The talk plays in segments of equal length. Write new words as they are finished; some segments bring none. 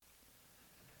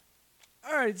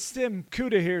right, it's Tim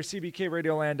Kuda here,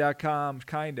 CBKRadioland.com,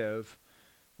 kind of.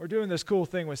 We're doing this cool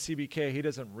thing with CBK. He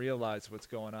doesn't realize what's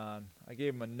going on. I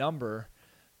gave him a number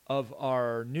of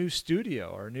our new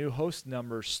studio, our new host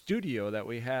number studio that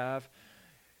we have.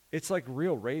 It's like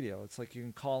real radio. It's like you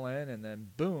can call in and then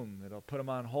boom, it'll put him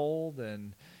on hold,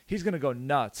 and he's going to go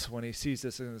nuts when he sees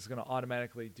this, and it's going to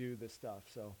automatically do this stuff.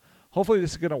 So hopefully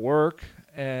this is going to work,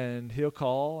 and he'll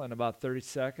call in about 30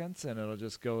 seconds, and it'll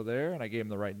just go there, and I gave him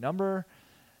the right number,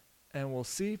 and we'll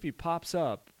see if he pops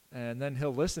up, and then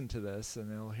he'll listen to this, and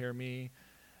he'll hear me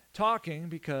talking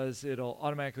because it'll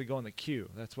automatically go in the queue.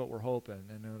 That's what we're hoping,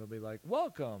 and it'll be like,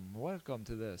 welcome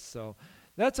to this. So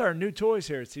that's our new toys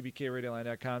here at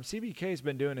CBKRadioland.com. CBK's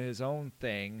been doing his own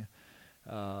thing.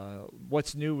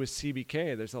 What's new with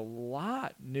CBK? There's a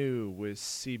lot new with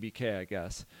CBK, I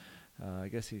guess. I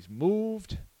guess he's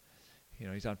moved. You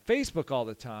know, he's on Facebook all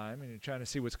the time, and you're trying to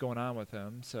see what's going on with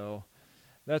him. So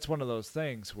that's one of those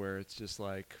things where it's just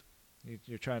like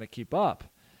you're trying to keep up,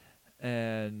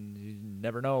 and you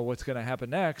never know what's going to happen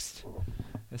next,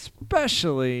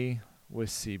 especially with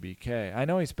CBK. I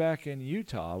know he's back in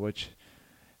Utah, which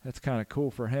that's kind of cool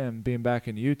for him, being back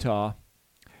in Utah.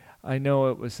 I know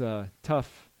it was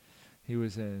tough. He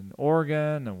was in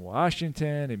Oregon and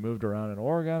Washington. He moved around in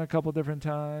Oregon a couple different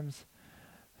times.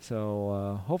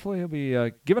 So hopefully he'll be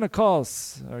giving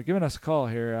us a call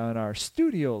here on our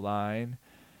studio line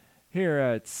here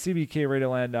at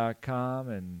cbkradioland.com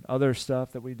and other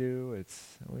stuff that we do.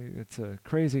 It's a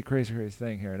crazy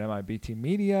thing here at MIBT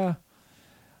Media.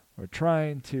 We're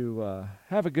trying to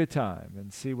have a good time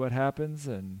and see what happens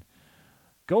and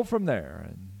go from there.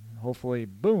 And hopefully,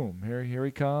 boom, here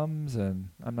he comes.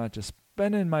 And I'm not just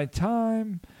spending my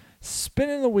time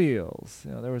spinning the wheels.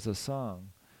 You know, there was a song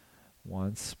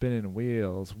once, spinning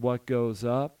wheels. What goes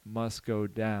up must go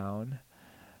down.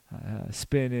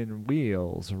 Spinning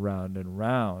wheels round and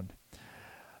round.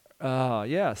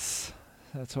 Yes,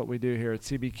 that's what we do here at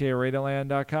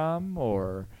cbkradioland.com,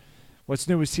 or What's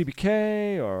New with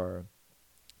CBK, or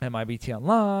MIBT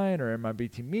Online, or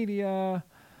MIBT Media.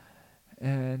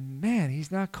 And, man,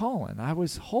 he's not calling. I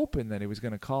was hoping that he was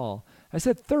going to call. I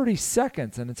said 30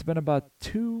 seconds, and it's been about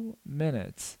 2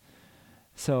 minutes.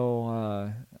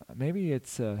 So maybe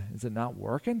is it not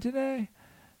working today?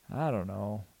 I don't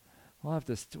know. We'll have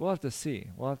to see.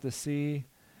 We'll have to see,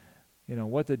 you know,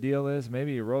 what the deal is.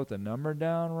 Maybe he wrote the number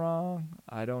down wrong.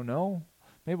 I don't know.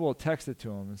 Maybe we'll text it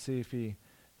to him and see if he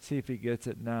gets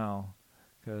it now.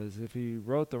 Because if he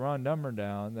wrote the wrong number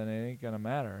down, then it ain't going to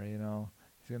matter, you know.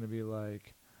 He's going to be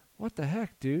like, what the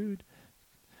heck, dude?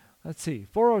 Let's see.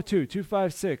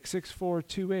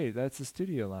 402-256-6428. That's the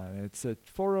studio line. It's at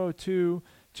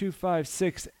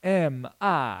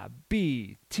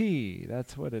 402-256-MIBT.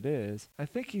 That's what it is. I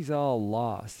think he's all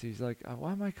lost. He's like,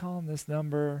 why am I calling this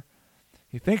number?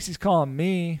 He thinks he's calling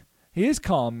me. He is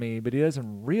calling me, but he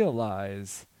doesn't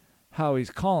realize how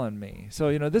he's calling me. So,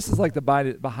 you know, this is like the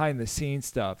behind-the-scenes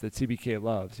stuff that CBK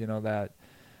loves. You know, that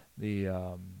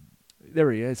there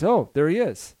he is. Oh, there he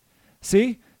is.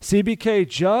 See? CBK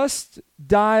just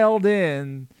dialed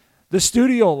in the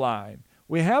studio line.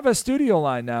 We have a studio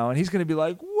line now, and he's going to be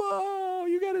like, whoa,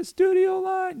 you got a studio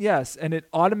line? Yes, and it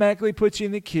automatically puts you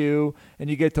in the queue, and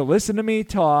you get to listen to me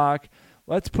talk.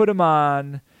 Let's put him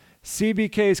on.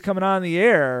 CBK is coming on the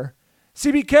air.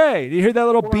 CBK, do you hear that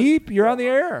little beep? You're on the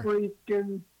air.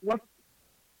 What?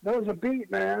 That was a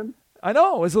beep, man. I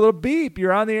know. It was a little beep.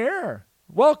 You're on the air.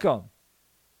 Welcome.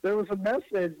 There was a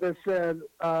message that said,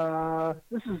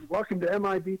 this is welcome to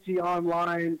MIBT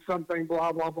Online, something,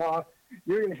 blah, blah, blah.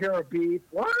 You're going to hear a beep.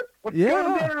 What? What's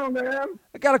going down, man?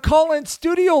 I got a call-in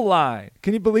studio line.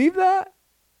 Can you believe that?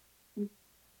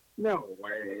 No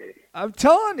way. I'm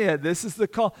telling you, this is the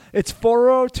call. It's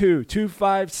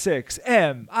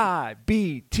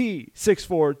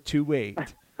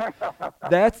 402-256-MIBT-6428.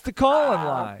 That's the call-in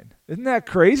line. Isn't that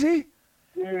crazy?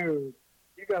 Dude,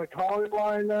 you got a call-in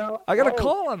line now? I got a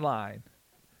call-in line.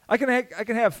 I can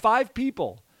have 5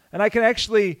 people, and I can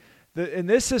actually in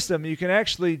this system you can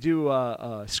actually do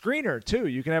a screener too.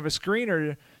 You can have a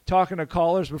screener talking to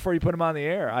callers before you put them on the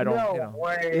air. No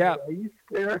way. Yeah, are you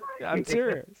serious? I'm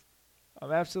serious.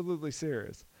 I'm absolutely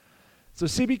serious. So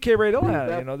CBK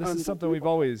Radioland, you know, this is something we've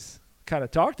always kind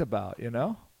of talked about, you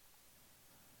know.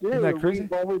 Dude, isn't that crazy?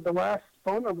 The last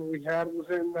phone number we had was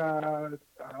in the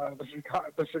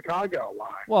Chicago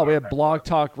line. Well, we had Blog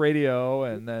Talk Radio,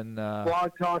 and then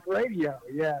Blog Talk Radio,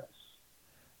 yes.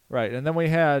 Right, and then we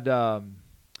had what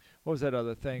was that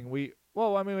other thing? We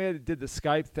did the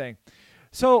Skype thing.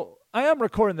 So I am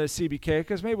recording this CBK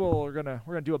because maybe we're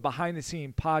gonna do a behind the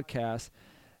scene podcast.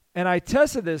 And I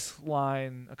tested this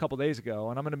line a couple days ago,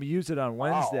 and I'm going to use it on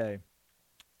Wednesday.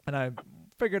 and I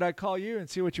figured I'd call you and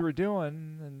see what you were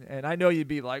doing, and I know you'd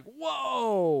be like,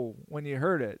 "Whoa!" when you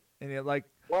heard it, and you're like,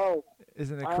 "Whoa,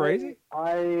 isn't it crazy?"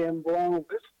 I am blown.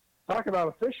 Talk about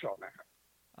official, man.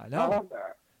 I know. I love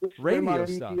that. This Radio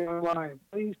MIBT stuff. Online.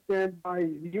 Please stand by.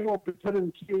 You won't be put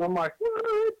in queue. I'm like,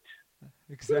 what?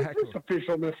 Exactly. There's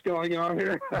officialness going on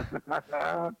here.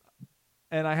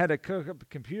 And I had to cook up the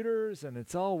computers, and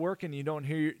it's all working. You don't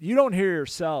hear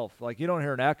yourself, like you don't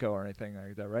hear an echo or anything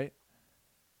like that, right?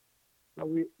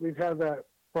 We've had that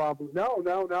problem. No,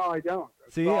 I don't.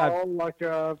 It's See, all like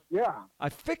yeah. I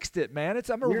fixed it, man.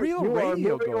 I'm a real you are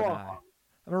radio moving guy. on.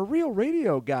 I'm a real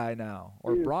radio guy now,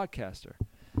 or Dude. broadcaster.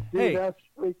 Dude, Hey, that's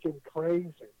freaking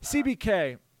crazy.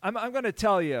 CBK, I'm going to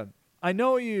tell you. I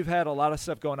know you've had a lot of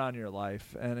stuff going on in your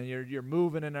life, and you're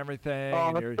moving and everything. Oh,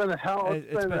 and it's been a hell of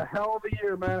a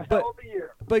year, man. Hell of a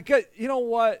year. But you know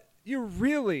what? You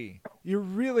really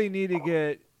need to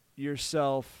get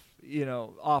yourself,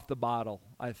 off the bottle,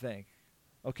 I think.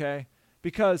 Okay?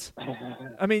 Because,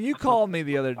 I mean, you called me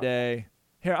the other day.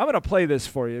 Here, I'm going to play this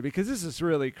for you because this is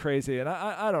really crazy, and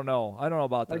I don't know. I don't know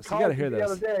about this. You got to hear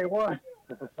this. The other day, what?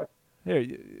 Here,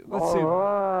 let's see. All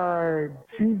right,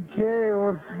 TK,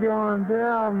 what's going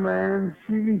down, man?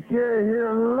 CBK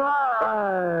here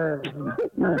live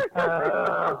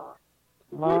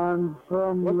on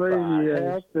some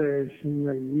radio station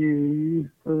that you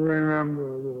used to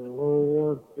remember the whole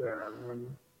work there.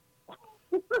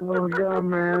 Oh, God,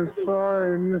 man,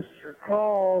 sorry, Mr.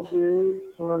 Call, dude,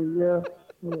 so I guess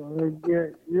I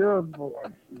get your voice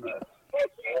message.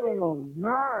 Oh,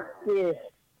 nice.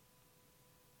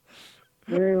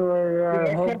 Anyway,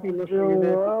 I hope you're doing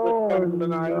well,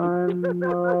 and I'm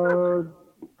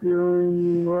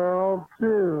doing well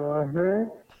too, I think.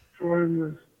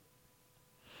 Trying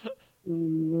to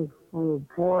look for a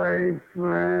place,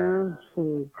 man,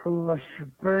 so cross your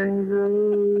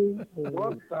fingers.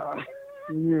 What the?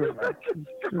 Yeah, it's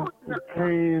just a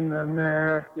pain in the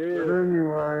neck. But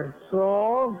anyway, so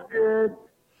all good.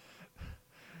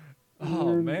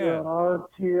 Oh, man.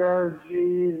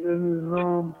 RTRG's in his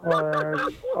own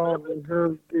place.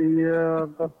 Overheard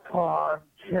the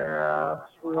podcast,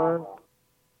 right?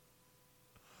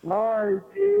 All right,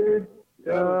 dude.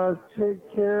 Take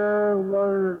care.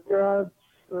 Love your guts.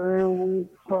 And we'll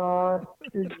talk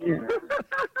again.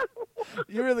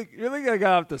 You really gotta get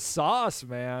off the sauce,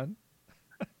 man.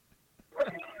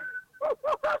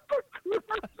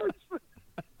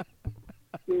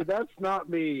 Dude, that's not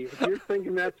me. If you're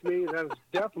thinking that's me, that is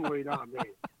definitely not me.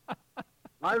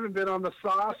 I haven't been on the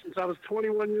sauce since I was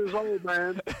 21 years old,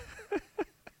 man.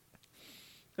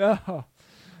 Oh,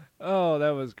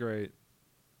 that was great.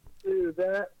 Dude,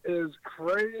 that is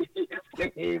crazy,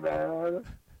 man.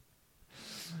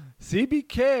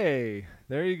 CBK,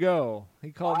 there you go.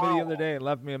 He called me the other Wow. day and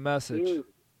left me a message. Dude.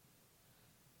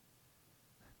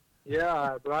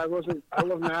 Yeah, but I wasn't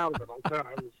out of it. I'll tell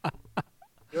you. I was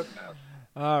just mess.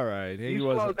 All right. He You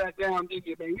wasn't. slowed that down, didn't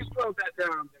you, man? You slowed that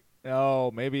down.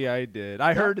 Oh, maybe I did.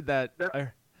 I heard that.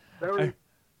 That was,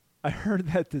 I heard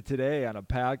that today on a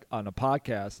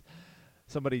podcast.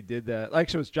 Somebody did that.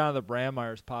 Actually, it was Jonathan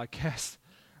Brandmeier's podcast.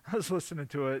 I was listening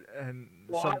to it, and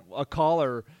a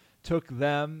caller took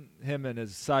him and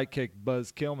his sidekick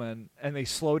Buzz Killman, and they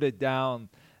slowed it down.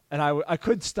 And I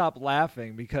couldn't stop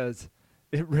laughing because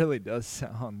it really does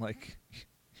sound like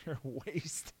you're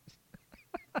wasted.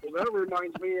 well, that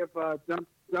reminds me of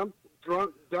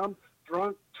drunk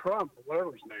Trump,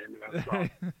 whatever his name is.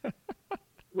 That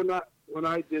song. When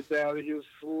I did that, he was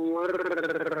slurring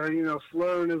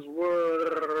his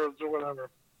words or whatever.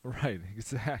 Right,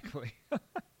 exactly.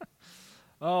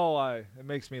 It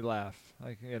makes me laugh.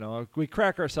 We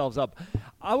crack ourselves up.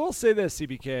 I will say this,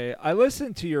 CBK. I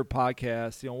listen to your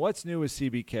podcast, What's New with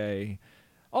CBK,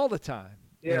 all the time.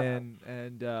 Yeah.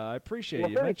 And I appreciate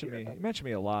you. You mentioned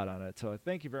me a lot on it, so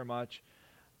thank you very much.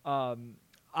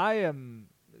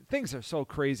 Things are so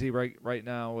crazy right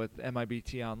now with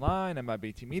MIBT Online,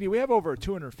 MIBT Media. We have over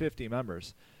 250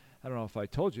 members. I don't know if I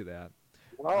told you that.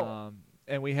 Wow.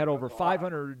 And we had over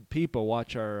 500 people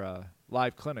watch our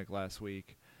live clinic last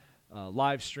week.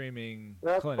 Live streaming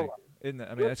clinic.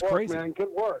 That's crazy. Man. Good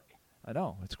work. I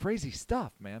know. It's crazy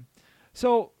stuff, man.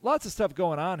 So lots of stuff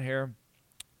going on here.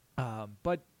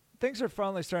 But things are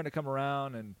finally starting to come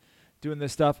around and doing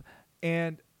this stuff.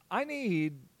 And I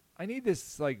need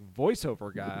this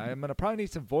voiceover guy. I'm gonna probably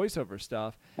need some voiceover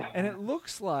stuff. And it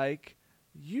looks like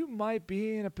you might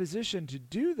be in a position to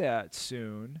do that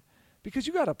soon because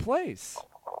you got a place.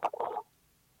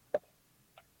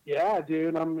 Yeah,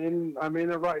 dude, I'm in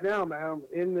it right now, man.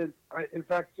 In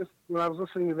fact, just when I was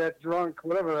listening to that drunk,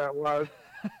 whatever that was,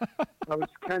 I was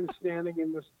kind of standing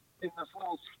in this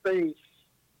little space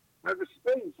I have a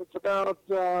space. It's about,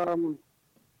 I'm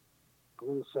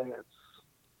going to say it's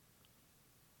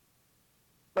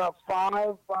about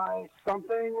 5 by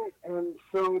something, and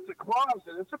so it's a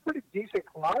closet. It's a pretty decent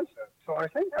closet, so I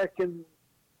think I can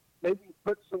maybe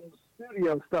put some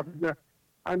studio stuff in there.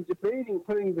 I'm debating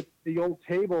putting the old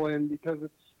table in because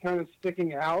it's kind of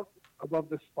sticking out above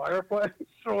this fireplace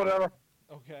or whatever.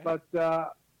 Okay. But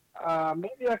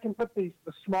maybe I can put the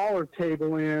smaller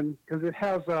table in because it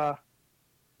has a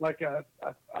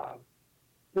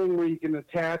thing where you can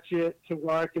attach it to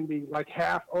where I can be like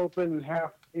half open and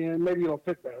half in. Maybe it'll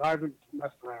fit there. I haven't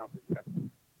messed around with it.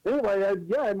 Anyway,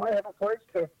 I might have a place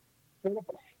to set up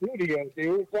a studio,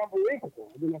 dude. It's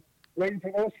unbelievable. I've been waiting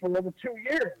for this for over 2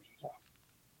 years.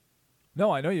 No,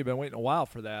 I know you've been waiting a while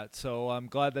for that, so I'm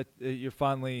glad that you're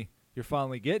finally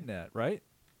getting it, right?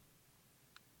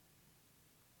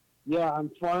 Yeah, I'm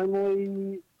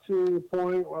finally to the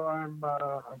point where I'm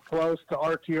close to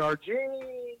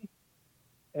RTRG,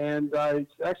 and I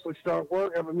actually start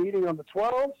work. I have a meeting on the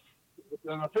 12th,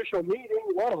 an official meeting.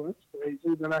 Whoa, that's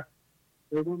crazy. Then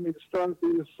they want me to start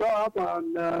the sub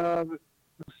on the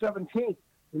 17th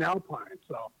in Alpine.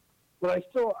 So, but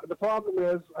the problem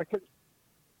is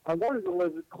I wanted to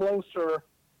live closer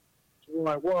to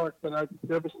where I work, but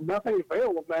there was nothing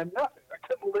available, man. Nothing. I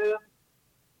couldn't live.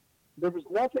 There was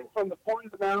nothing from the point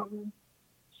of the mountain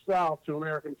south to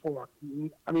American Fork.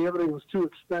 I mean, everything was too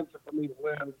expensive for me to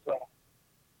live. So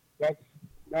that's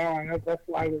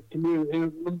why I commute.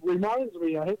 And it reminds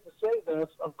me, I hate to say this,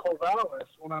 of Corvallis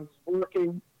when I was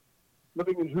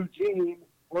living in Eugene,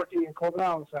 working in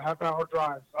Corvallis, a half-hour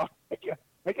drive. So I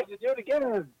get to do it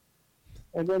again.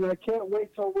 And then I can't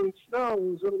wait till when it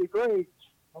snows. It'll be great.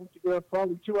 I have to get up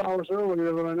probably 2 hours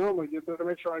earlier than I normally get there to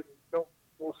make sure I don't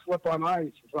slip on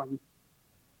ice or something.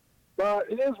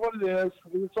 But it is what it is. I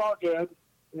mean, it's all good.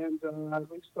 And at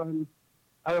least I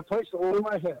have a place to hold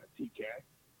my head, TK.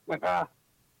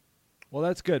 Well,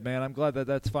 that's good, man. I'm glad that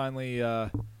that's finally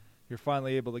you're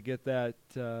finally able to get that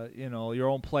your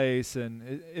own place, and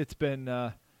it's been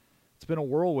a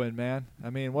whirlwind, man. I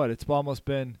mean, it's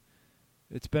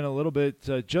been a little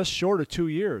bit just short of 2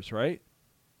 years, right?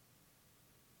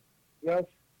 Yes,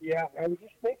 yeah. I was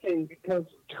just thinking because,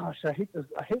 gosh, I hate this.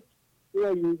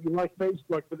 You like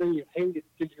Facebook, but then you hate it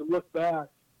because you look back,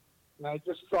 and I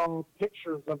just saw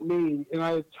pictures of me, and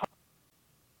I had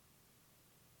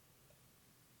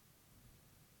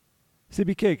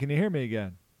CBK, can you hear me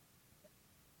again?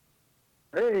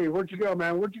 Hey, where'd you go,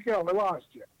 man? Where'd you go? I lost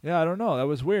you. Yeah, I don't know. That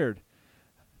was weird.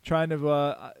 Trying to,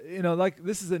 like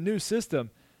this is a new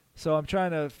system, so I'm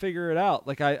trying to figure it out.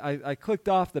 Like I clicked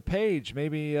off the page.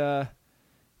 Maybe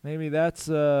that's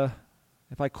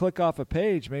if I click off a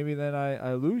page, maybe then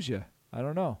I lose you. I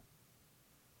don't know.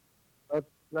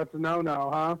 That's a no-no,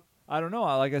 huh? I don't know.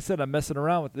 Like I said, I'm messing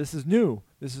around with this. Is new.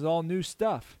 This is all new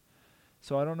stuff.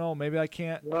 So I don't know. Maybe I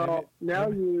can't. Well,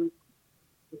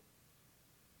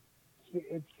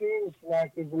 it seems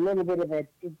like there's a little bit of a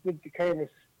kind of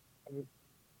a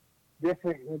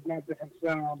different, not different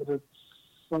sound, but it's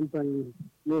something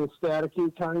a little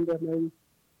staticky kind of maybe.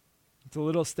 It's a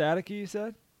little staticky, you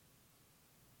said?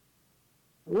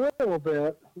 A little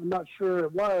bit. I'm not sure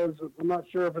it was. I'm not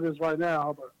sure if it is right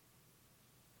now, but.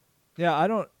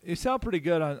 Yeah, you sound pretty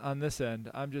good on this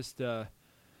end. I'm just,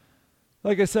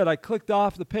 like I said, I clicked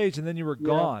off the page and then you were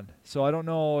gone. So I don't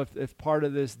know if part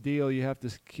of this deal you have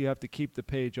to keep the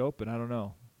page open. I don't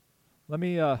know. Let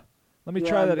me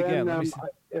try that again. Let me see.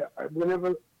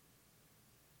 Whenever.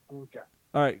 Okay.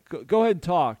 All right, go ahead and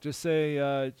talk. Just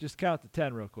say, just count to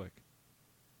 10 real quick.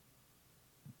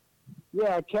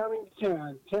 Yeah, counting to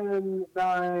 10. 10,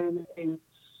 9, 8,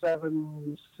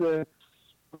 7, 6,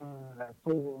 5,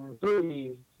 4,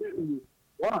 3, 2,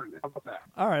 1. How about that?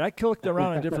 All right, I clicked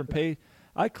around on different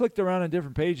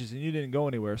different pages and you didn't go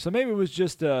anywhere. So maybe it was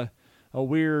just a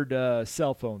weird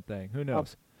cell phone thing. Who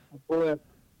knows? A blip.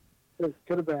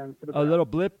 Could have been. A little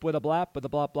blip with a blap with a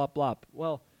blop blop blop.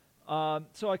 Well,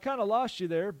 so I kind of lost you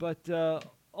there, but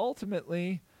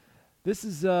ultimately, this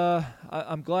is.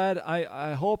 I'm glad.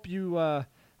 I hope you. I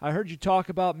heard you talk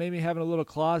about maybe having a little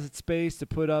closet space to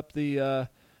put up the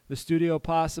studio,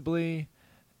 possibly.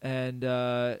 And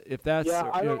if that's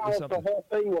I don't know if the whole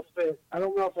thing will fit. I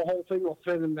don't know if the whole thing will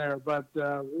fit in there, but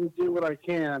we'll do what I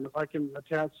can. If I can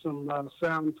attach some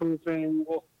soundproofing,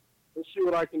 we'll see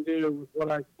what I can do with what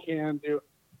I can do.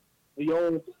 The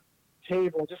old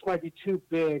table just might be too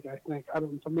big, I think.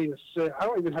 For me to sit. I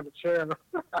don't even have a chair.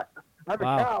 I have a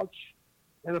couch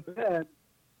and a bed,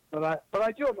 but I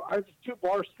have 2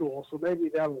 bar stools, so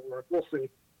maybe that'll work. We'll see.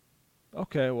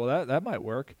 Okay, well that might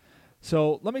work.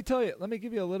 So let me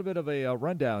give you a little bit of a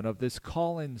rundown of this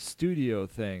call-in studio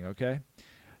thing, okay?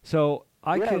 So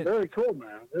very cool,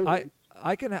 man.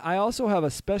 I also have a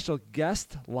special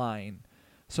guest line.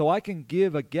 So I can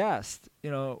give a guest,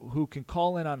 who can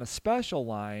call in on a special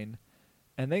line,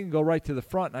 and they can go right to the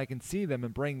front, and I can see them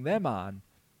and bring them on.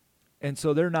 And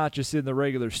so they're not just in the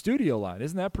regular studio line.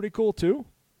 Isn't that pretty cool, too?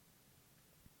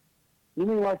 You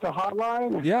mean like the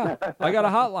hotline? Yeah, I got a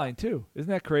hotline, too.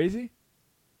 Isn't that crazy?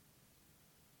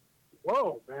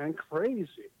 Whoa, man, crazy.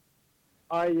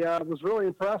 I was really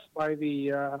impressed by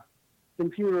the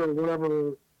computer or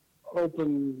whatever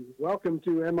open. Welcome to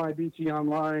MIBT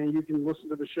Online. You can listen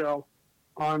to the show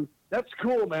on. That's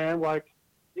cool, man. Like,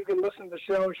 you can listen to the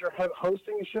show as you're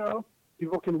hosting a show.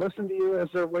 People can listen to you as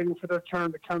they're waiting for their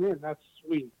turn to come in. That's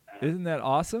sweet, man. Isn't that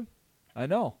awesome? I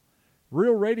know.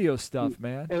 Real radio stuff,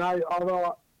 man. And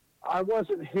although I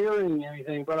wasn't hearing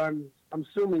anything, but I'm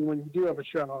assuming when you do have a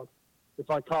show, if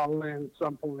I call in at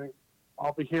some point,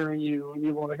 I'll be hearing you, and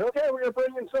you will like, okay, we're going to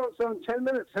bring in so-and-so in 10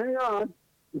 minutes. Hang on.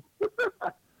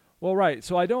 Well, right.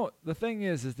 So the thing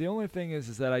is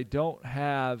that I don't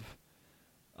have,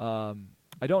 I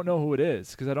don't know who it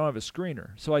is because I don't have a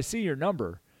screener. So I see your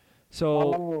number.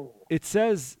 So It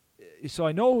says, so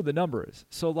I know who the number is.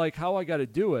 So like how I got to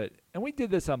do it, and we did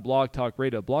this on Blog Talk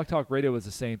Radio. Blog Talk Radio was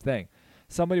the same thing.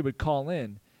 Somebody would call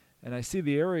in, and I see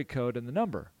the area code and the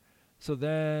number. So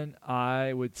then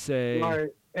I would say, right.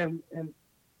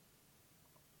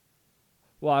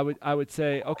 Well, I would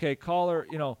say, okay, caller,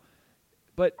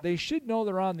 but they should know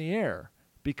they're on the air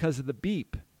because of the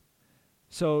beep.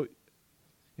 So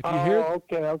if you hear,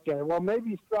 okay. Well,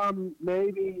 maybe,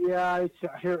 yeah, I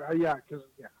hear,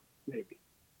 maybe.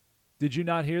 Did you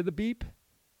not hear the beep?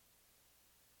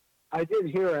 I did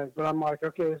hear it, but I'm like,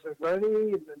 okay, is it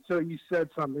ready? Until you said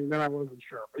something, then I wasn't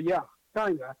sure. But yeah,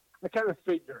 kinda. I kind of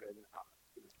figured it out.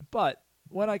 But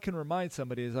what I can remind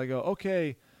somebody is I go,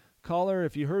 okay, caller,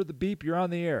 if you heard the beep, you're on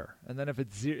the air. And then if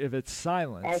it's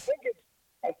silence.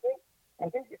 I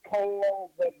think the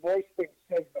call, that voice thing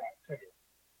says that too.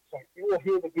 So you will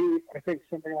hear the beep. I think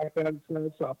something like that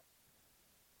says so.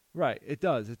 Right, it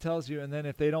does. It tells you, and then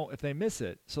if they miss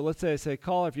it. So let's say I say,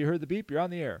 caller, if you heard the beep, you're on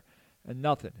the air. And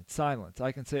nothing. It's silence.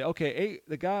 I can say, okay,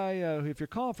 the guy, if you're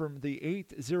calling from the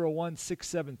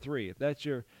 801-673, if that's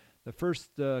the first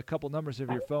couple numbers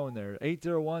of your phone there,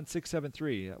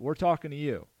 801-673, we're talking to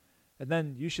you. And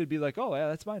then you should be like, oh, yeah,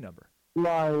 that's my number.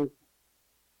 Right.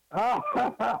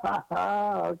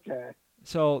 Okay.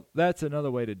 So that's another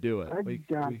way to do it.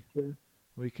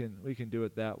 We can do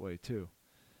it that way too.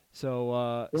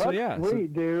 So yeah.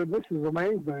 Sweet, dude. This is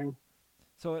amazing.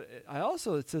 So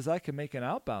it says I can make an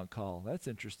outbound call. That's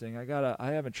interesting.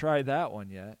 I haven't tried that one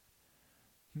yet.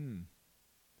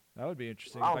 That would be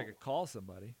interesting if I could call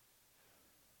somebody.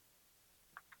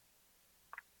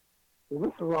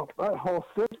 Well, that whole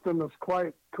system is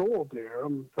quite cool, dear.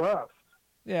 I'm impressed.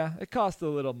 Yeah, it costs a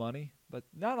little money, but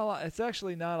not a lot. It's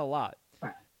actually not a lot.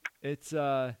 It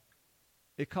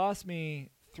cost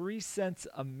me 3 cents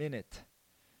a minute.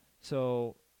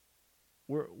 So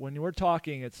when we're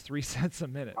talking, it's 3 cents a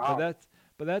minute. Wow.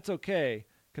 But that's okay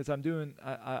because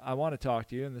I want to talk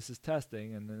to you, and this is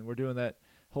testing, and then we're doing that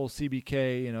whole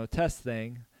CBK test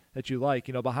thing that you like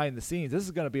behind the scenes. This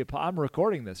is going to be I'm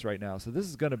recording this right now, so this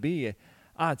is going to be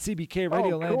on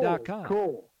CBKRadioland.com.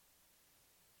 Cool.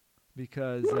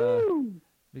 Because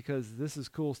this is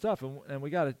cool stuff, and we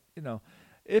got to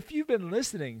if you've been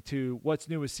listening to What's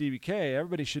New with CBK,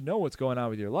 everybody should know what's going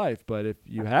on with your life. But if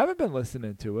you haven't been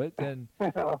listening to it, then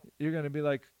you're going to be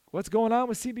like, what's going on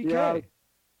with CBK? Yeah.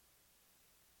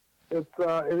 It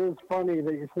is funny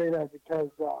that you say that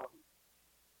because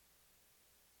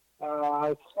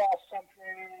I saw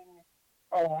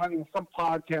something, some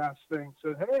podcast thing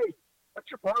said, hey,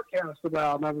 what's your podcast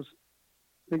about? And I was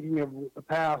thinking of the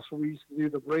past when we used to do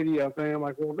the radio thing. I'm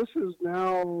like, well, this is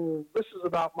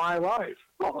about my life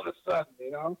all of a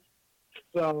sudden,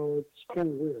 So it's kind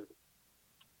of weird.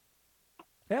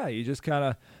 Yeah, you just kind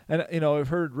of, and I've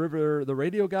heard River the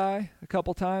Radio Guy a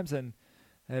couple times, and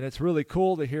it's really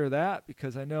cool to hear that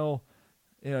because I know,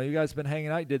 you guys have been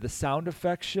hanging out. You did the sound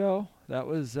effects show. That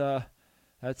was that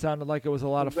sounded like it was a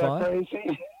lot of fun.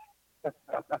 Crazy?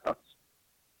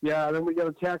 Yeah, then we got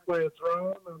attacked by a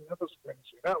drone, and that was crazy.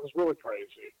 That was really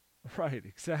crazy. Right,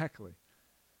 exactly.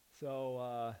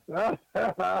 So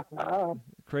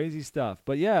crazy stuff.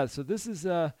 But yeah, so this is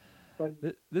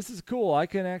cool. I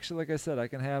can actually, like I said, I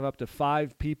can have up to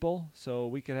 5 people. So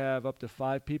we could have up to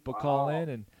 5 people call in,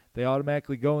 and they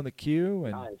automatically go in the queue.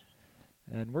 And nice.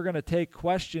 And we're going to take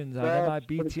questions on That's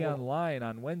MIBT cool. Online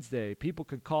on Wednesday. People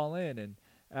can call in and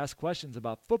ask questions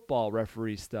about football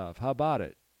referee stuff. How about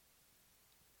it?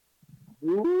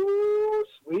 Ooh,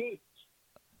 sweet.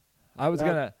 I was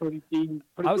That's gonna pretty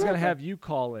I was cool, gonna man. have you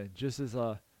call in just as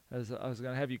I was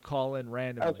gonna have you call in as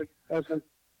randomly. as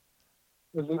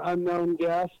an unknown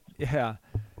guest. Yeah,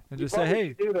 and You just say, probably hey,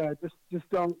 should do that. Just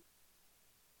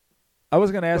I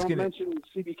wasn't gonna ask don't any. mention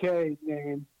CBK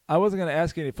name. I wasn't going to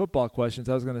ask any football questions.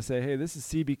 I was going to say, hey, this is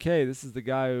CBK. This is the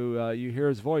guy who you hear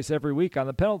his voice every week on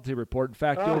the Penalty Report. In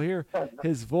fact, you'll hear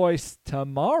his voice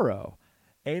tomorrow,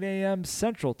 8 a.m.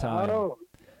 Central Time Oh,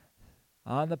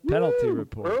 on the Penalty woo,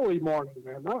 Report. early morning,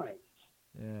 man. Nice.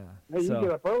 Yeah. Hey, you So,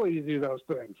 get up early to do those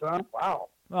things, huh? Wow.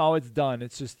 oh, it's done.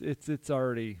 It's just it's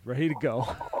already ready to go.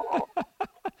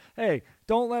 Hey,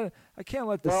 don't let it, I can't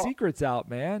let the Well- secrets out,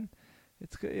 man.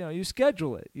 It's you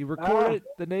schedule it. You record it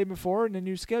the day before, and then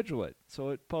you schedule it so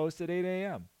it posts at 8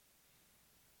 a.m.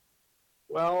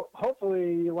 Well,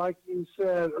 hopefully, like you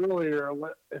said earlier,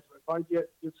 if I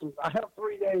get some, I have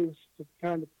 3 days to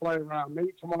kind of play around. Maybe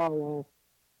tomorrow we'll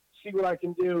see what I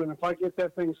can do, and if I get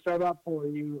that thing set up for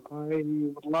you, I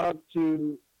would love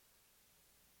to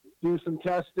do some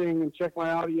testing and check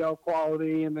my audio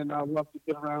quality, and then I'd love to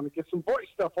get around and get some voice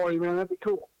stuff for you, man. That'd be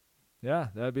cool. Yeah,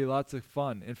 that'd be lots of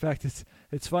fun. In fact,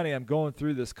 it's funny. I'm going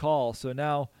through this call, so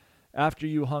now after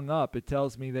you hung up, it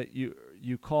tells me that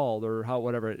you called or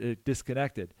whatever it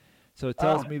disconnected. So it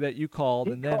tells me that you called,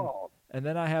 and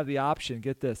then I have the option.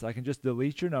 Get this: I can just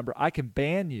delete your number. I can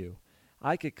ban you.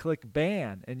 I could click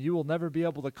ban, and you will never be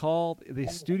able to call the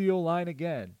studio line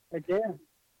again. Again.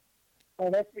 Oh,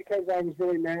 that's because I was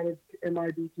really mad at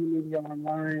MIBT Media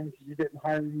Online because you didn't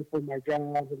hire me for my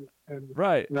job, and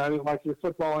Right. I didn't like your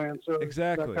football answer.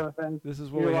 Exactly. That kind of thing. This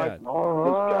is what You're we like, had.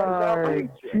 All right,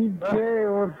 CBK,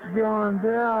 what's going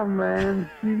down, man?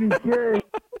 CBK.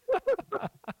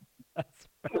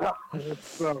 It's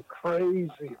so crazy,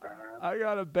 man. I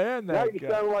gotta ban Now that you guy.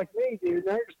 sound like me, dude.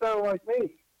 Now you sound like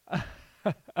me.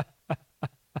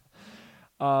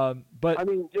 But I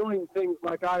mean, doing things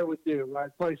like I would do.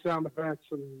 I'd play sound effects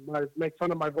and I'd make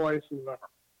fun of my voice and whatever.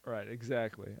 right,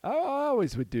 exactly. I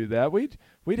always would do that. We'd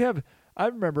have. I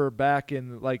remember back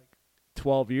in like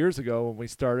 12 years ago when we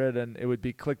started, and it would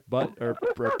be click button or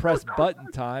press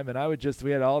button time, and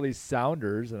we had all these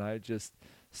sounders, and I would just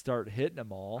start hitting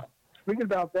them all. Speaking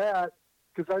about that,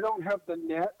 because I don't have the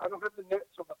net. I don't have the net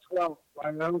till the 12th.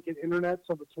 I don't get internet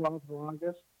till the 12th of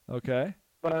August. Okay.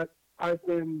 But I've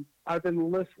been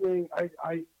listening.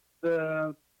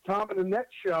 The Tom and Annette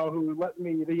show, who let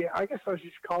me, I guess I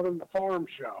should call them the farm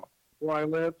show, where I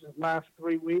lived the last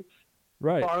 3 weeks.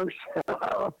 Right. Farm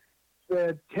show.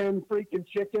 Said 10 freaking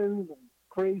chickens and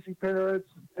crazy parrots.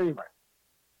 Anyway,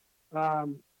 I've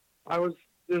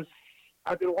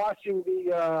been watching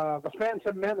the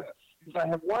Phantom Menace because I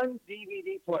have one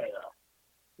DVD player,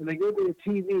 and they gave me a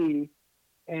TV,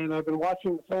 and I've been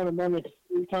watching the Phantom Menace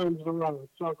 3 times in a row.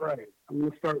 It's so great. I'm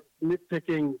going to start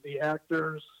nitpicking the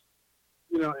actors,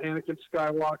 Anakin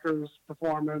Skywalker's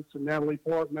performance and Natalie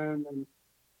Portman and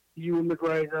Ewan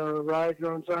McGregor, right? You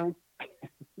know what I'm saying?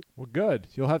 Well, good.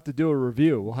 You'll have to do a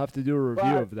review. We'll have to do a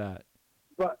review of that.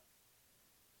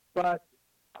 But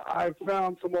I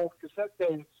found some old cassette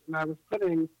tapes, and I was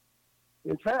playing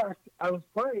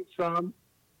some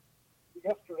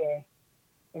yesterday,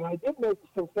 and I did make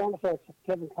some sound effects of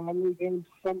Kevin Conley doing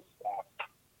some stuff.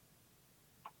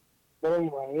 But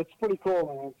anyway, it's pretty cool,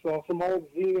 man. So some old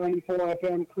Z94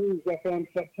 FM, Cruise FM,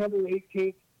 September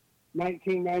 18th,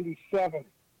 1997.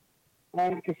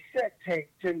 On cassette tape,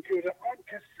 Tim Judah, on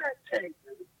cassette tape.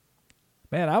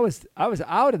 Man, I was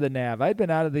out of the NAV. I'd been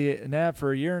out of the NAV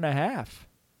for a year and a half.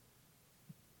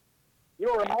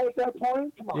 You were out at that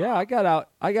point? Come on. Yeah, I got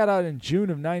out in June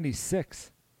of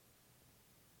 '96.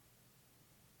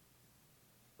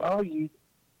 Oh,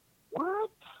 what?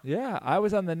 Yeah, I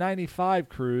was on the 95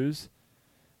 cruise.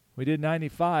 We did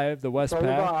 95, the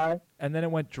Westpac, and then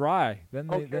it went dry. Then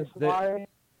what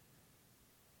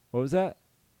was that?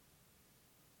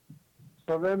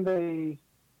 So then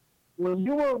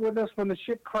you were with us when the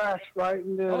ship crashed, right?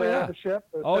 In the ship.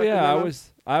 Oh yeah,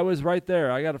 I was right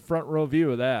there. I got a front row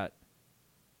view of that.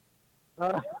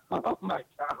 Oh my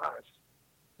gosh.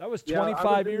 That was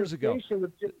 25 years ago.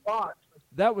 With Jim Fox.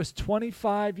 That was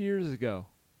 25 years ago.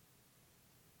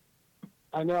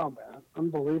 I know, man.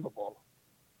 Unbelievable.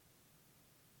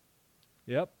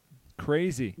 Yep.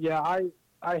 Crazy. Yeah,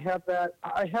 I have that.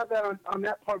 I have that on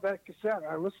that part of that cassette.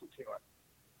 I listened to it.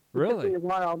 Really? It took me a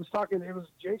while. I was talking. It was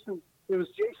Jason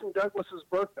Douglas's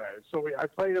birthday, so I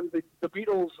played him the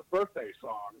Beatles' birthday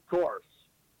song. Of course,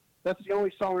 that's the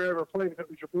only song I ever played. If it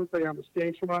was your birthday on the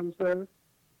stage when I was there,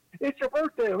 it's your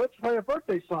birthday. Let's play a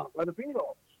birthday song by the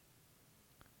Beatles.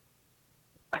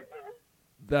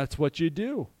 That's what you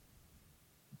do.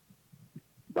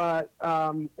 But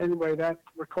anyway, that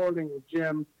recording with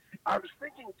Jim, I was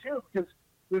thinking too, because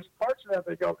there's parts of that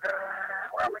they go,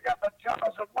 well, we got the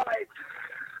jaws of life,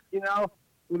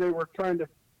 when they were trying to,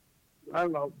 I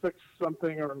don't know, fix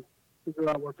something or figure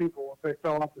out where people, if they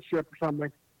fell off the ship or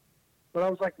something. But I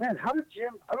was like, man, how did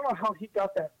Jim, I don't know how he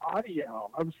got that audio.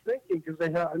 I was thinking, because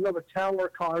they had, I know the tower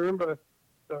call, I remember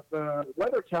the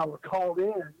weather tower called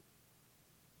in,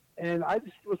 and I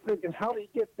just was thinking, how did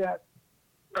he get that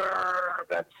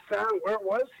sound? Where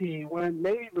was he when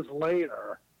maybe it was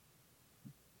later?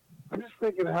 I'm just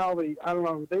thinking how I don't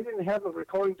know, they didn't have the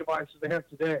recording devices they have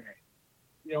today,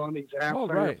 on these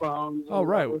apps, phones. Oh,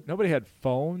 right. Nobody had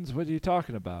phones. What are you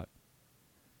talking about?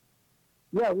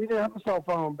 Yeah, we didn't have a cell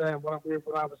phone then when I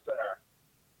was there.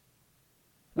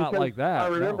 Not like that. I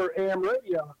remember no. AM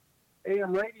radio.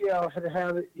 AM radio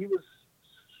had it. He was,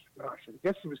 gosh, I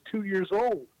guess he was 2 years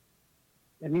old,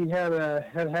 and he had a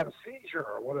seizure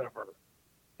or whatever.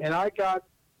 And I got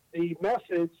the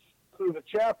message through the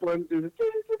chaplain through the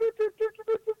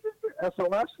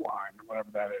SOS line or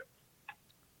whatever that is.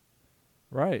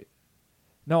 Right.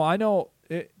 No, I know.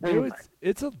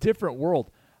 It's a different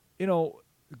world.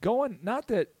 Not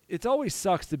that it always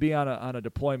sucks to be on a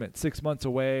deployment 6 months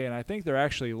away, and I think they're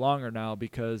actually longer now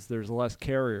because there's less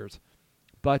carriers.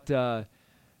 But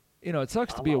it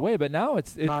sucks to be away. But now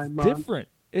it's different.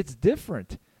 It's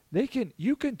different.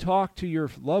 You can talk to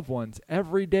your loved ones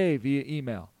every day via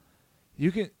email.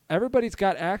 Everybody's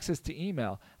got access to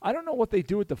email. I don't know what they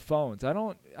do with the phones.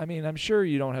 I'm sure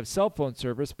you don't have cell phone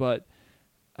service, but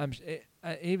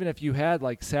even if you had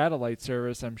like satellite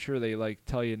service, I'm sure they like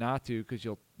tell you not to because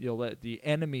you'll let the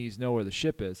enemies know where the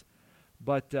ship is.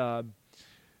 But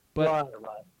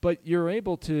you're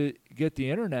able to get the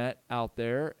internet out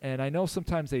there, and I know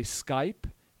sometimes they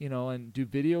Skype, and do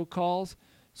video calls.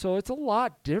 So it's a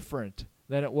lot different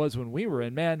than it was when we were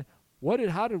in. Man,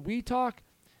 how did we talk?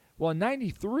 Well, in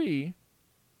 '93,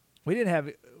 we didn't have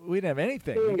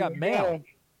anything. We got mail,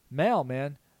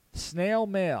 man, snail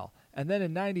mail. And then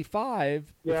in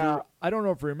 '95, I don't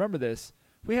know if you remember this,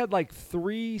 we had like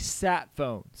 3 sat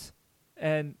phones,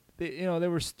 and they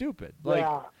were stupid. Like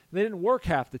they didn't work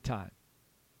half the time.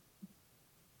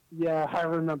 Yeah, I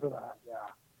remember that.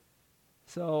 Yeah.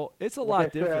 So it's a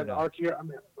lot different. I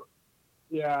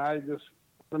just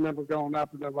remember going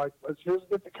up and they're like, "Let's here's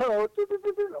get the code."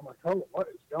 I'm like, "Oh, what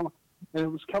is going on?" And it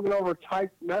was coming over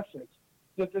typed message.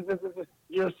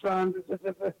 Your son has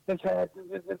had.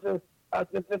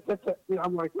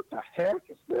 I'm like, what the heck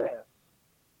is this?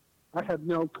 I had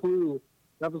no clue.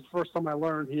 That was the first time I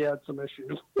learned he had some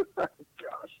issues.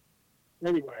 Gosh.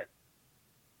 Anyway.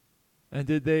 And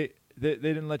did they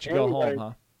didn't let you go home,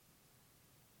 huh?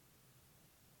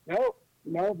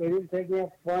 No, they didn't take me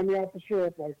fly me off the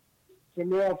ship like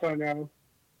somewhere else I know.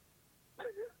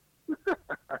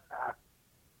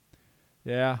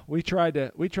 Yeah, we tried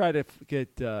to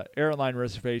get airline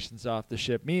reservations off the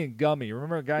ship. Me and Gummy.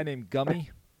 Remember a guy named Gummy?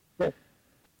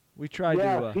 We tried to.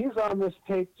 Yeah, he's on this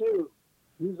tape too.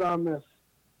 He's on this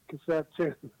cassette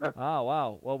too. Oh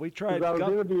wow! Well, we tried. I was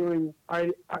interviewing. Well,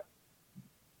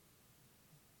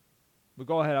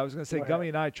 go ahead. I was going to say Gummy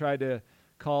and I tried to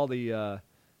call the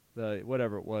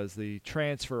whatever it was, the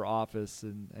transfer office,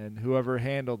 and whoever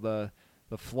handled the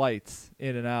flights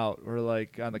in and out, or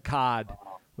like on the COD.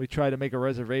 We tried to make a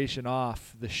reservation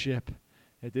off the ship.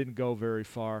 It didn't go very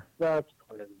far. That's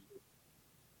crazy.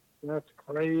 That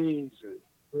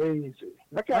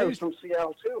guy was from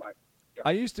Seattle too.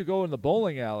 I used to go in the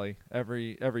bowling alley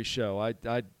every show.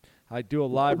 I'd do a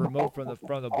live remote from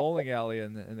the bowling alley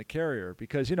in the carrier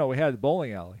because we had the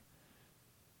bowling alley.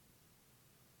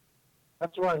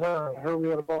 That's what I heard we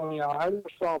had a bowling alley. I never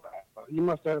saw that. You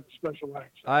must have special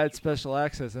access. I had special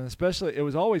access, and especially it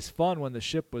was always fun when the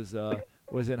ship was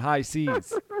in high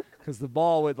seas because the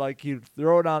ball would you'd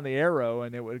throw it on the arrow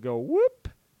and it would go whoop.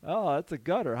 Oh, that's a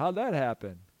gutter. How'd that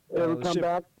happen? It would come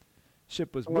back.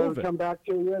 Ship was moving. It would come back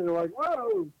to you and you're like,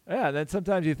 whoa. Yeah, and then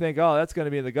sometimes you think, oh, that's going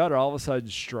to be in the gutter. All of a sudden,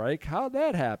 strike. How'd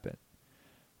that happen?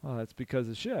 Well, that's because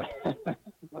of the ship.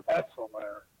 That's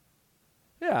hilarious.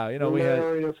 Yeah, we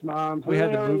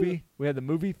had the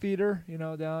movie theater,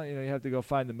 down. You have to go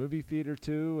find the movie theater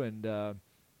too, and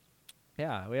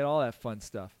yeah, we had all that fun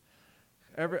stuff.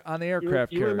 On the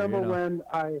aircraft carrier. Remember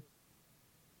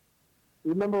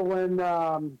when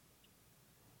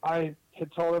I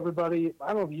had told everybody,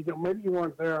 I don't know, maybe you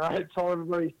weren't there. I had told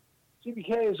everybody,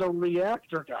 CBK is a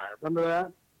reactor guy. Remember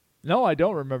that? No, I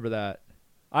don't remember that.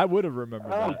 I would have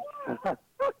remembered that.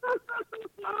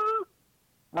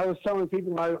 I was telling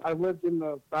people I lived in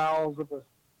the bowels of the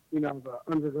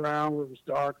underground where it was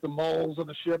dark, the moles of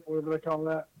the ship, whatever they call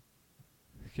that.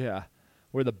 Yeah.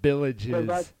 where the village Because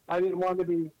is. I didn't want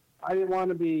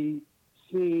to be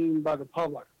seen by the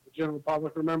public, the general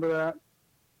public. Remember that?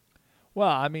 Well,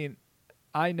 I mean,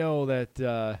 I know that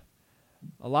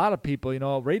a lot of people,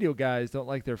 radio guys don't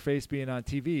like their face being on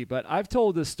TV. But I've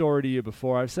told this story to you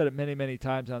before. I've said it many, many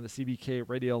times on the CBK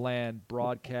Radio Land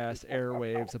broadcast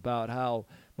airwaves about how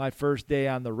my first day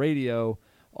on the radio,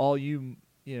 all you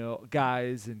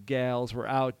guys and gals were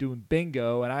out doing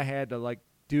bingo, and I had to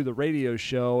do the radio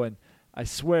show, and I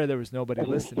swear there was nobody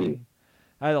listening.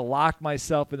 I had to lock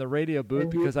myself in the radio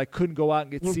booth because I couldn't go out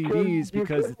and get CDs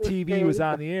because the TV was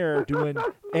on the air doing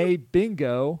a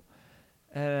bingo.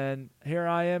 And here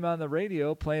I am on the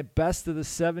radio playing best of the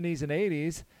 70s and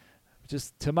 80s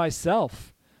just to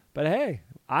myself. But hey,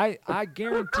 I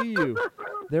guarantee you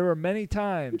there were many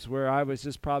times where I was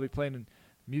just probably playing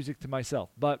music to myself.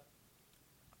 But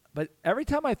every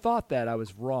time I thought that, I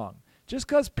was wrong. Just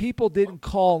because people didn't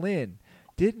call in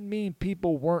didn't mean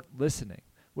people weren't listening,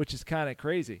 which is kind of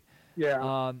crazy.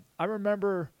 Yeah. I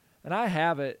remember, and I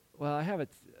have it. Well, I have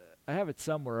it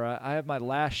somewhere. I have my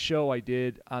last show I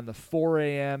did on the 4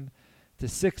 a.m. to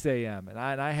 6 a.m. and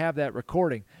I have that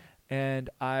recording. And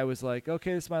I was like,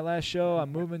 okay, this is my last show.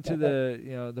 I'm moving to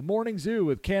the Morning Zoo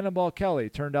with Cannonball Kelly.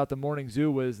 Turned out the Morning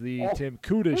Zoo was the Tim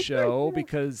Kuda show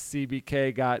because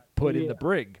CBK got put in the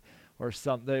brig or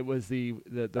something. It was the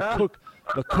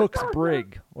Cook's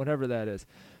Brig, whatever that is.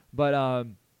 But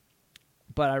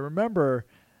I remember,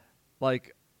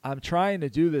 I'm trying to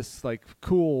do this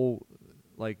cool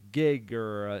gig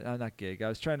or not gig. I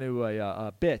was trying to do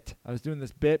a bit. I was doing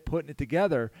this bit, putting it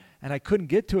together, and I couldn't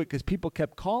get to it because people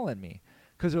kept calling me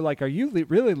because they're like, "Are you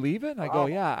really leaving?" I go,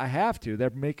 "Yeah, I have to. They're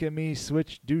making me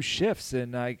do shifts,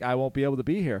 and I won't be able to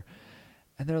be here."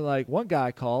 And they're like, one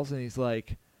guy calls and he's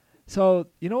like, "So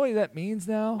you know what that means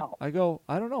now?" I go,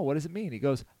 "I don't know. What does it mean?" He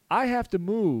goes, "I have to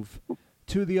move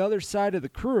to the other side of the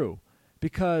crew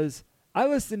because I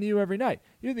listen to you every night.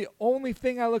 You're the only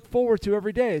thing I look forward to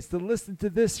every day is to listen to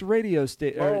this radio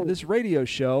this radio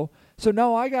show. So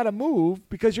now I got to move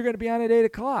because you're going to be on at 8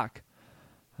 o'clock."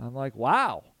 I'm like,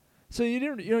 wow. So you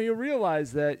didn't, you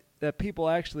realize that people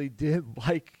actually did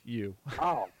like you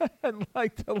and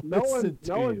like to listen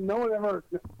to you. No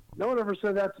one ever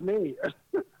said that to me.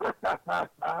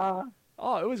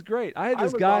 Oh, it was great. I had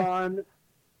this guy.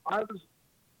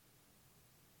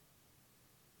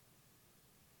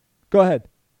 Go ahead.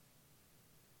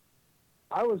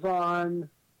 I was on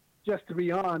just to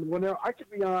be on. Whenever I could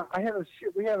be on, I had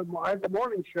the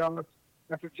morning show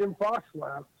after Jim Fox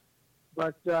left,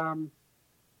 but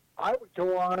I would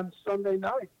go on Sunday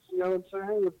nights. You know what I'm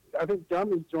saying? I think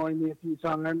Dummy joined me a few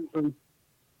times, and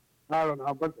I don't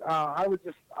know, but I would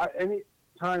just any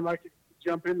time I could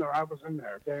jump in there, I was in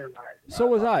there day or night. So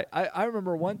was I. I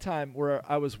remember one time where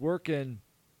I was working.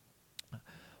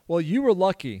 Well, you were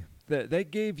lucky. They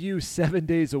gave you 7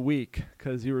 days a week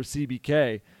because you were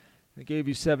CBK. They gave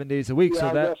you 7 days a week.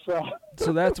 Yeah,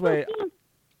 so that's why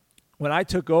when I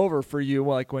took over for you,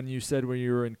 like when you said when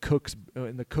you were in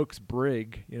the Cook's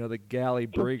Brig, the galley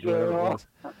brig, whatever it was.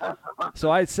 So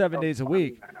I had 7 days a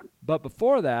week. But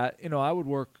before that, I would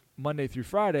work Monday through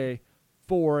Friday,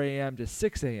 4 a.m. to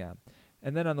 6 a.m.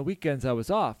 And then on the weekends I was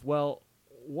off. Well,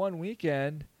 one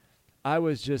weekend I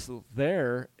was just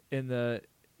there in the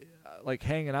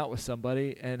hanging out with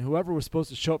somebody, and whoever was supposed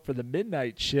to show up for the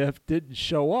midnight shift didn't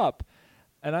show up,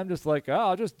 and I'm just like,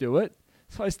 I'll just do it.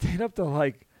 So I stayed up till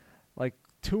like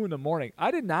 2 in the morning.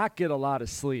 I did not get a lot of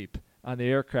sleep on the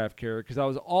aircraft carrier because I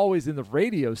was always in the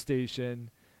radio station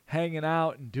hanging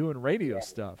out and doing radio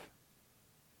stuff.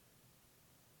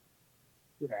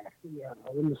 Yeah.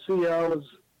 When the CO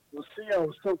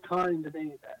was so kind to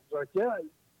me. It's like, yeah,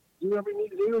 do whatever you need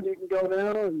to do, and you can go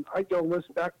down. And I'd go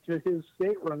listen back to his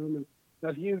stateroom and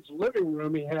that huge living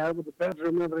room he had with the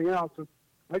bedroom and everything else. And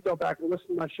I'd go back and listen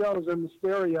to my shows in the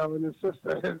stereo in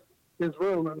his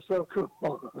room. It was so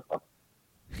cool.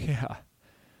 Yeah.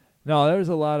 No, there's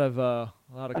a lot of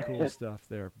cool stuff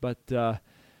there. But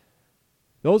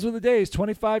those were the days.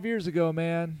 25 years ago,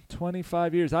 man.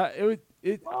 25 years.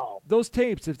 Wow. Those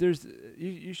tapes. If there's,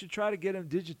 you should try to get them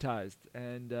digitized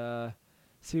and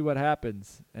see what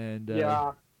happens. And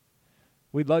yeah.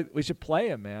 We should play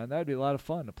them, man. That'd be a lot of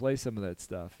fun to play some of that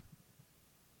stuff.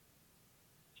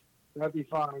 That'd be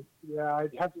fine. Yeah,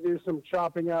 I'd have to do some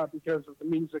chopping out because of the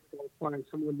music that was playing.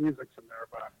 Some of the music's in there,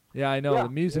 but yeah, I know the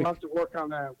music. We'll have to work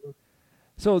on that.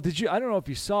 So I don't know if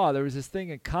you saw, there was this thing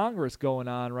in Congress going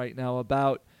on right now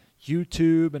about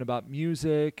YouTube and about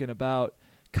music and about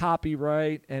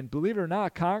copyright. And believe it or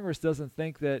not, Congress doesn't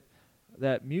think that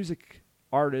music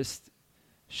artists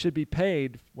should be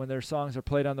paid when their songs are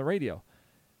played on the radio.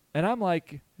 And I'm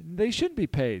like, they shouldn't be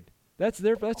paid.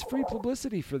 That's free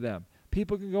publicity for them.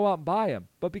 People can go out and buy them.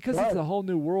 But because it's a whole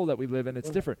new world that we live in, it's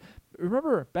different.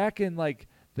 Remember back in like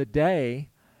the day,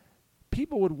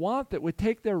 people would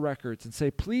take their records and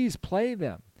say, please play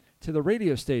them to the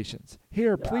radio stations.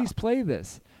 Here, please play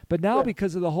this. But now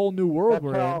because of the whole new world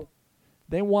we're in,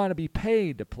 they want to be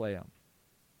paid to play them.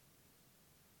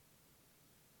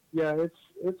 Yeah,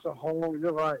 it's a whole,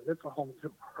 you're right, it's a whole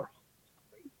new world.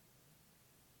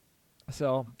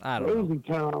 So, I don't know. Crazy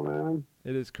town, man.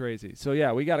 It is crazy. So,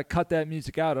 yeah, we got to cut that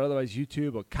music out, otherwise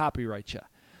YouTube will copyright you.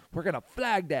 We're going to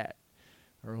flag that.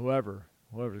 Or whoever's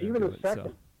Even gonna a do second.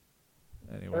 It,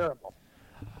 so. Anyway. Terrible.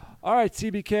 All right,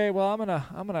 CBK. Well, I'm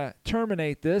gonna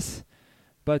terminate this,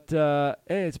 but hey,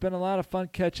 it's been a lot of fun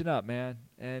catching up, man.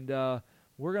 And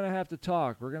we're gonna have to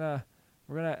talk. We're gonna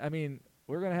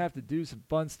have to do some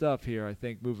fun stuff here. I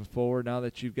think moving forward, now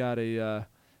that you've got a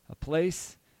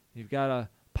place, you've got a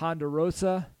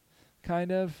Ponderosa,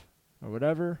 kind of, or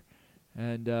whatever,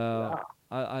 and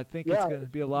I think it's gonna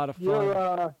be a lot of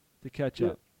fun to catch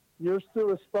up. Your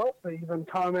Stu Esposa even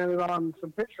commented on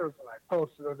some pictures that I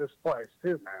posted of this place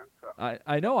too, man. So.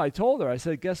 I know. I told her. I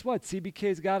said, guess what?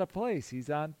 CBK's got a place. He's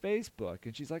on Facebook.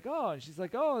 And she's like, oh,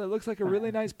 that looks like a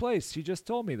really nice place. She just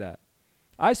told me that.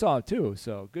 I saw it too.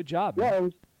 So good job,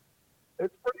 man. Yeah,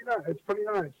 it's pretty nice. It's pretty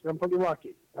nice. I'm pretty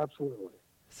lucky. Absolutely.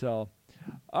 So,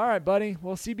 all right, buddy.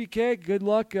 Well, CBK, good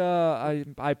luck. I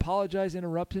apologize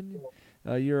interrupting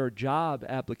your job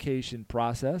application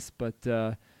process,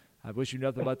 but I wish you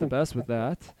nothing but the best with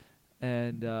that,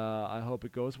 and I hope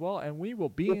it goes well. And we will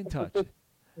be in touch.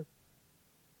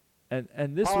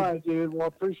 And this. All right, dude. Well,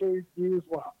 appreciate you as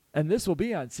well. And this will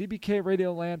be on CBK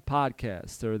Radio Land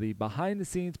podcast, or the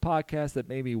behind-the-scenes podcast that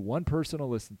maybe one person will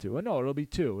listen to. No, it'll be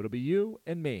two. It'll be you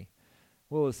and me.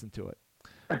 We'll listen to it.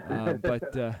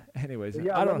 But anyways,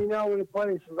 yeah, let me know when it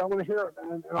plays, because I want to hear it,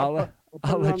 man. And I'll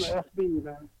put it on the FB,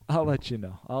 man. I'll let you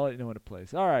know. I'll let you know when it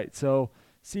plays. All right, so.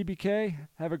 CBK,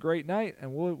 have a great night,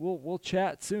 and we'll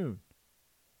chat soon.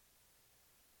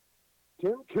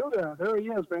 Tim Kuda, there he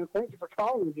is, man. Thank you for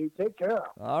calling, dude. Take care.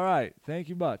 All right, thank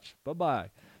you much. Bye-bye.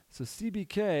 So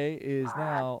CBK is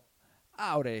now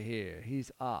out of here.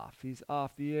 He's off. He's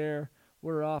off the air.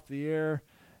 We're off the air.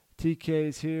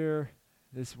 TK's here.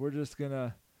 We're just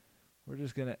gonna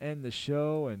end the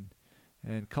show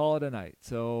and call it a night.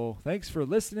 So thanks for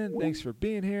listening. Thanks for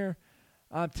being here.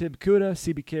 I'm Tim Kuda,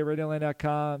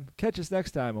 CBKRadioland.com. Catch us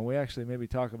next time when we actually maybe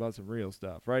talk about some real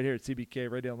stuff right here at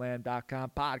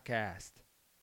CBKRadioland.com podcast.